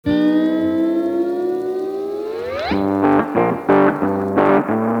Welcome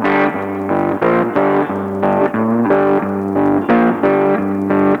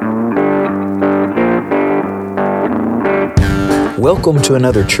to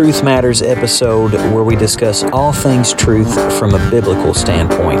another Truth Matters episode where we discuss all things truth from a biblical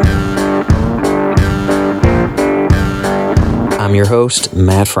standpoint. I'm your host,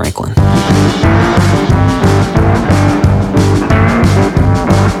 Matt Franklin.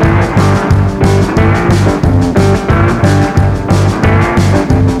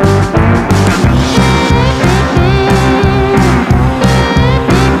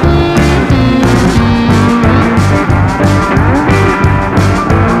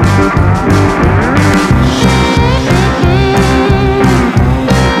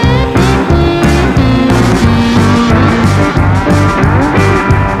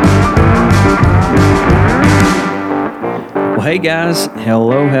 Hey guys,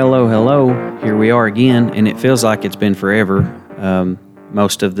 hello. Here we are again, and it feels like it's been forever.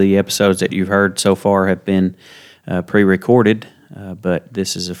 Most of the episodes that you've heard so far have been pre-recorded, but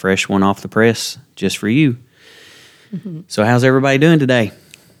this is a fresh one off the press just for you. Mm-hmm. So how's everybody doing today?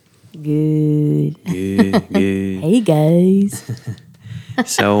 Good. Hey guys.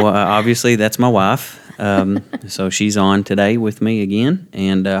 So obviously that's my wife. So she's on today with me again,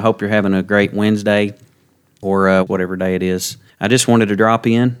 and I hope you're having a great Wednesday or whatever day it is. I just wanted to drop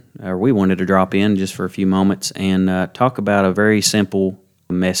in, or we wanted to drop in just for a few moments and talk about a very simple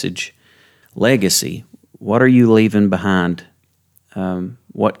message. Legacy. What are you leaving behind?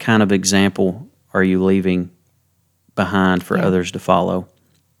 What kind of example are you leaving behind for others to follow?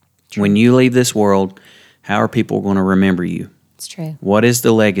 True. When you leave this world, how are people going to remember you? It's true. What is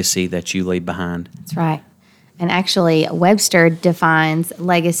the legacy that you leave behind? That's right. And actually, Webster defines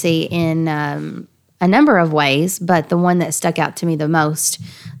legacy in a number of ways, but the one that stuck out to me the most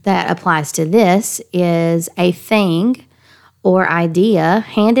that applies to this is a thing or idea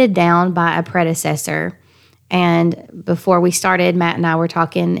handed down by a predecessor. And before we started, Matt and I were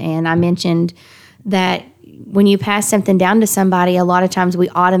talking, and I mentioned that when you pass something down to somebody, a lot of times we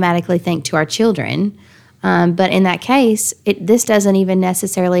automatically think to our children. But in that case, this doesn't even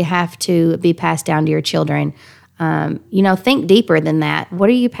necessarily have to be passed down to your children. Think deeper than that. What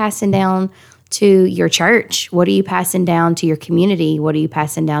are you passing down to your church? What are you passing down to your community? What are you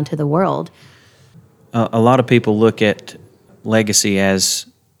passing down to the world? A lot of people look at legacy as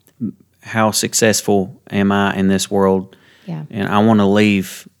how successful am I in this world? Yeah. And I want to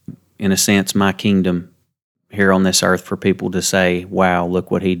leave, in a sense, my kingdom here on this earth for people to say, wow, look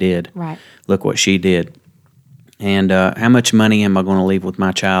what he did. Right. Look what she did. And how much money am I going to leave with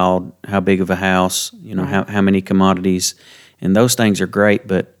my child? How big of a house? Right. How many commodities? And those things are great,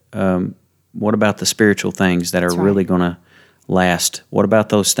 but what about the spiritual things that are really going to last? What about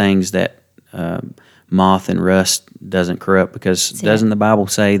those things that moth and rust doesn't corrupt? Because doesn't the Bible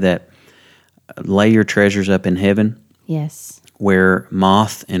say that lay your treasures up in heaven? Yes. Where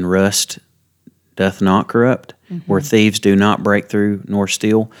moth and rust doth not corrupt, where thieves do not break through nor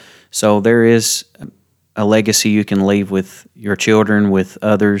steal. So there is a legacy you can leave with your children, with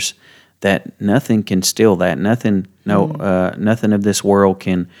others, that nothing can steal that. Nothing of this world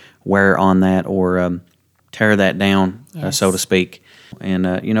can wear on that or tear that down, so to speak. And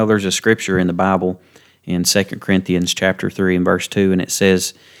there's a scripture in the Bible in 2 Corinthians chapter 3 and verse 2, and it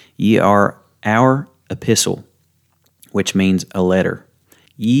says, "Ye are our epistle," which means a letter.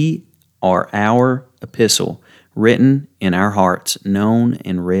 "Ye are our epistle, written in our hearts, known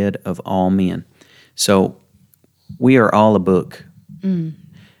and read of all men." So we are all a book. And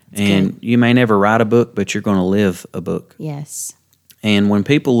good. You may never write a book, but you're going to live a book. Yes. And when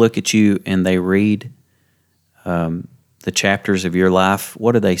people look at you and they read the chapters of your life,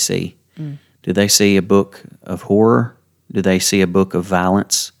 what do they see? Do they see a book of horror? Do they see a book of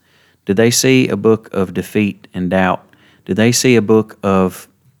violence? Do they see a book of defeat and doubt? Do they see a book of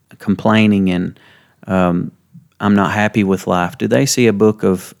complaining and I'm not happy with life? Do they see a book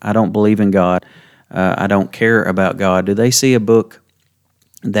of I don't believe in God? I don't care about God? Do they see a book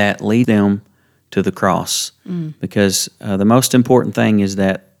that leads them to the cross? Because the most important thing is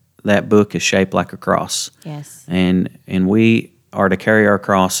that book is shaped like a cross. Yes. And we are to carry our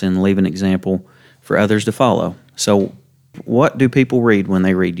cross and leave an example for others to follow. So what do people read when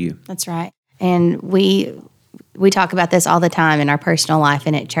they read you? That's right. And we talk about this all the time in our personal life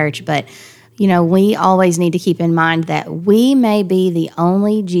and at church, but we always need to keep in mind that we may be the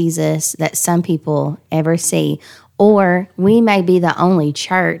only Jesus that some people ever see, or we may be the only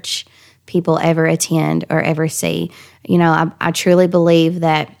church people ever attend or ever see. I truly believe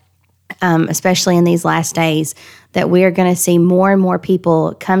that, especially in these last days, that we are going to see more and more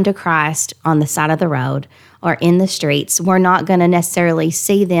people come to Christ on the side of the road, or in the streets. We're not going to necessarily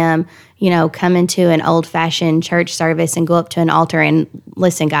see them, come into an old-fashioned church service and go up to an altar and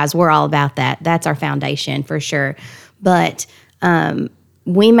listen, guys, we're all about that. That's our foundation for sure. But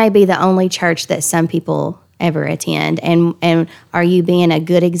we may be the only church that some people ever attend. And are you being a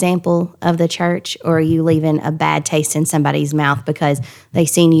good example of the church, or are you leaving a bad taste in somebody's mouth because they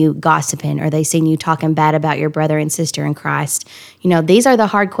seen you gossiping or they seen you talking bad about your brother and sister in Christ? These are the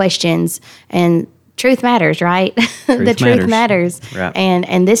hard questions, and truth matters, right? The truth matters. Right.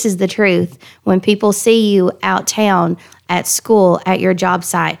 And this is the truth. When people see you out town, at school, at your job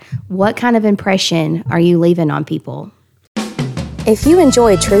site, what kind of impression are you leaving on people? If you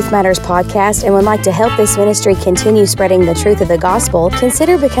enjoyed Truth Matters podcast and would like to help this ministry continue spreading the truth of the gospel,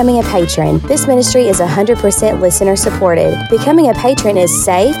 consider becoming a patron. This ministry is 100% listener supported. Becoming a patron is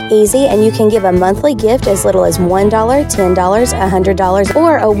safe, easy, and you can give a monthly gift as little as $1, $10, $100,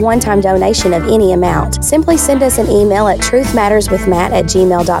 or a one-time donation of any amount. Simply send us an email at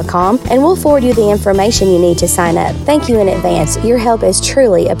truthmatterswithmatt@gmail.com and we'll forward you the information you need to sign up. Thank you in advance. Your help is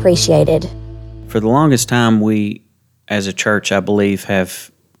truly appreciated. For the longest time, we, as a church, I believe,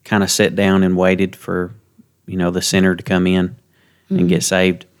 have kind of sat down and waited for, the sinner to come in and get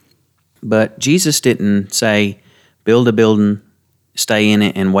saved. But Jesus didn't say, build a building, stay in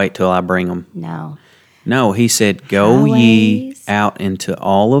it, and wait till I bring them. No, he said, go ye out into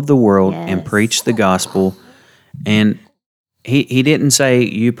all of the world and preach the gospel. And he didn't say,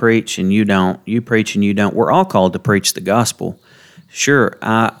 you preach and you don't, you preach and you don't. We're all called to preach the gospel. Sure,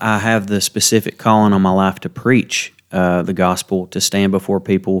 I have the specific calling on my life to preach the gospel, to stand before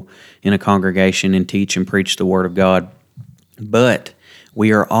people in a congregation and teach and preach the Word of God. But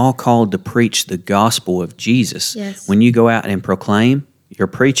we are all called to preach the gospel of Jesus. Yes. When you go out and proclaim, you're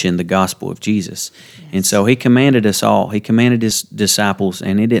preaching the gospel of Jesus. Yes. And so he commanded us all. He commanded his disciples,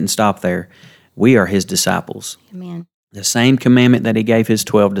 and he didn't stop there. We are his disciples. Amen. The same commandment that he gave his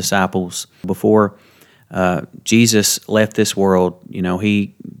 12 disciples before Jesus left this world,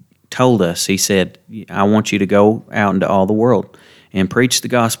 he told us, he said, I want you to go out into all the world and preach the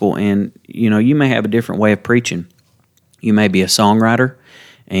gospel. And, you may have a different way of preaching. You may be a songwriter,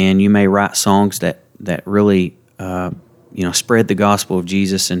 and you may write songs that really, spread the gospel of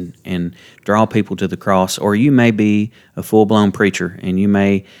Jesus and draw people to the cross. Or you may be a full-blown preacher, and you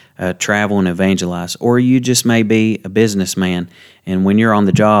may travel and evangelize. Or you just may be a businessman, and when you're on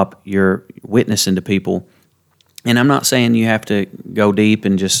the job, you're witnessing to people. And I'm not saying you have to go deep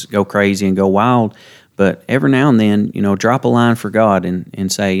and just go crazy and go wild, but every now and then, drop a line for God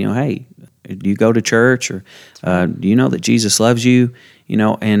and say, hey, do you go to church, or do you know that Jesus loves you?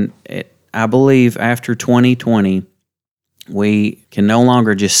 I believe after 2020, we can no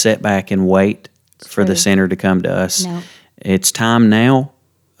longer just sit back and wait for the sinner to come to us. No. It's time now.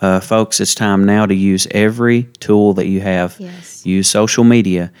 Folks, it's time now to use every tool that you have. Yes. Use social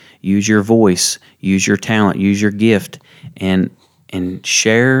media, use your voice, use your talent, use your gift, and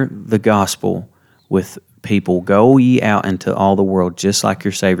share the gospel with people. Go ye out into all the world, just like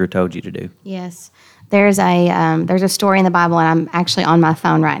your Savior told you to do. Yes. There's a story in the Bible, and I'm actually on my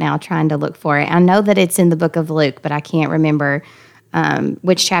phone right now trying to look for it. I know that it's in the book of Luke, but I can't remember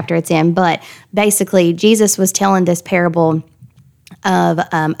which chapter it's in. But basically, Jesus was telling this parable of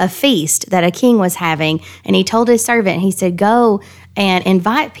a feast that a king was having, and he told his servant, he said, go and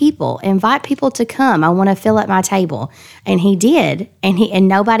invite people to come. I want to fill up my table. And he did, and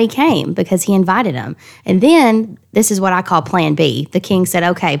nobody came because he invited them. And then, this is what I call plan B. The king said,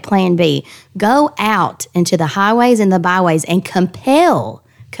 okay, plan B, go out into the highways and the byways and compel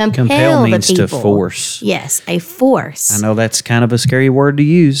means the people. To force. Yes, a force. I know that's kind of a scary word to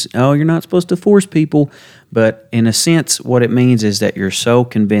use. Oh, you're not supposed to force people. But in a sense, what it means is that you're so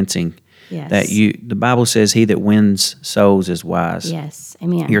convincing that the Bible says he that wins souls is wise. Yes,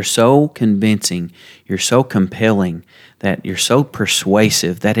 amen. You're so convincing, you're so compelling, that you're so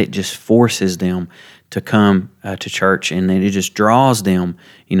persuasive that it just forces them to come to church, and it just draws them,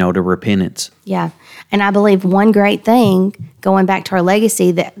 to repentance. Yeah, and I believe one great thing, going back to our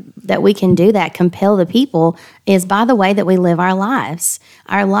legacy, that we can do that, compel the people, is by the way that we live our lives.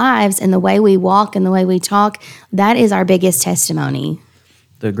 Our lives and the way we walk and the way we talk, that is our biggest testimony.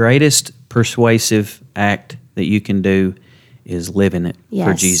 The greatest persuasive act that you can do is living it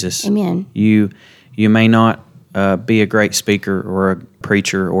for Jesus. Amen. You may not be a great speaker or a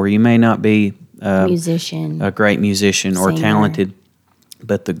preacher, or you may not be a great musician or talented,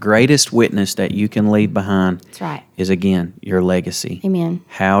 but the greatest witness that you can leave behind is, again, your legacy. Amen.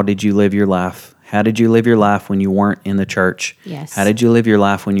 How did you live your life? How did you live your life when you weren't in the church? Yes. How did you live your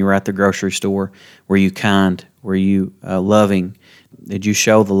life when you were at the grocery store? Were you kind? Were you loving? Did you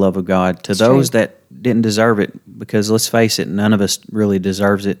show the love of God to those that didn't deserve it, because let's face it, none of us really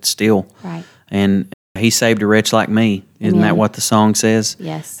deserves it still. Right. And he saved a wretch like me. Isn't Amen. that what the song says?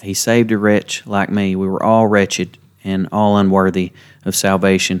 Yes. He saved a wretch like me. We were all wretched and all unworthy of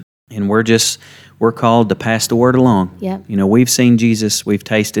salvation. And we're called to pass the word along. Yep. We've seen Jesus. We've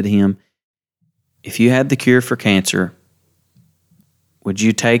tasted him. If you had the cure for cancer, would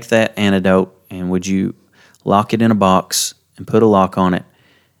you take that antidote and would you lock it in a box and put a lock on it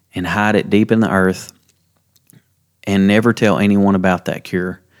and hide it deep in the earth and never tell anyone about that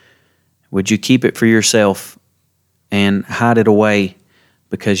cure? Would you keep it for yourself and hide it away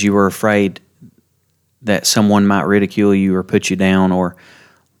because you were afraid that someone might ridicule you or put you down or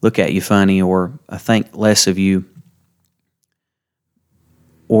look at you funny or think less of you?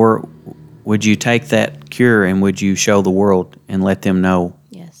 Or would you take that cure and would you show the world and let them know,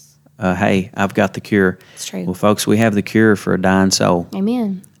 Yes. hey, I've got the cure? It's true. Well, folks, we have the cure for a dying soul.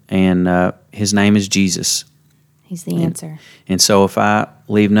 Amen. And his name is Jesus. He's the answer. And so if I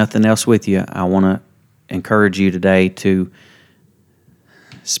leave nothing else with you, I want to encourage you today to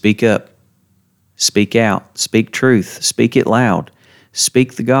speak up, speak out, speak truth, speak it loud,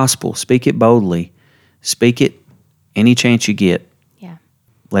 speak the gospel, speak it boldly, speak it any chance you get. Yeah.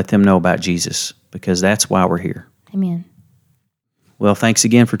 Let them know about Jesus, because that's why we're here. Amen. Well, thanks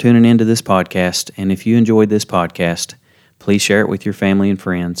again for tuning into this podcast. And if you enjoyed this podcast, please share it with your family and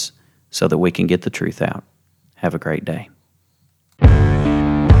friends so that we can get the truth out. Have a great day.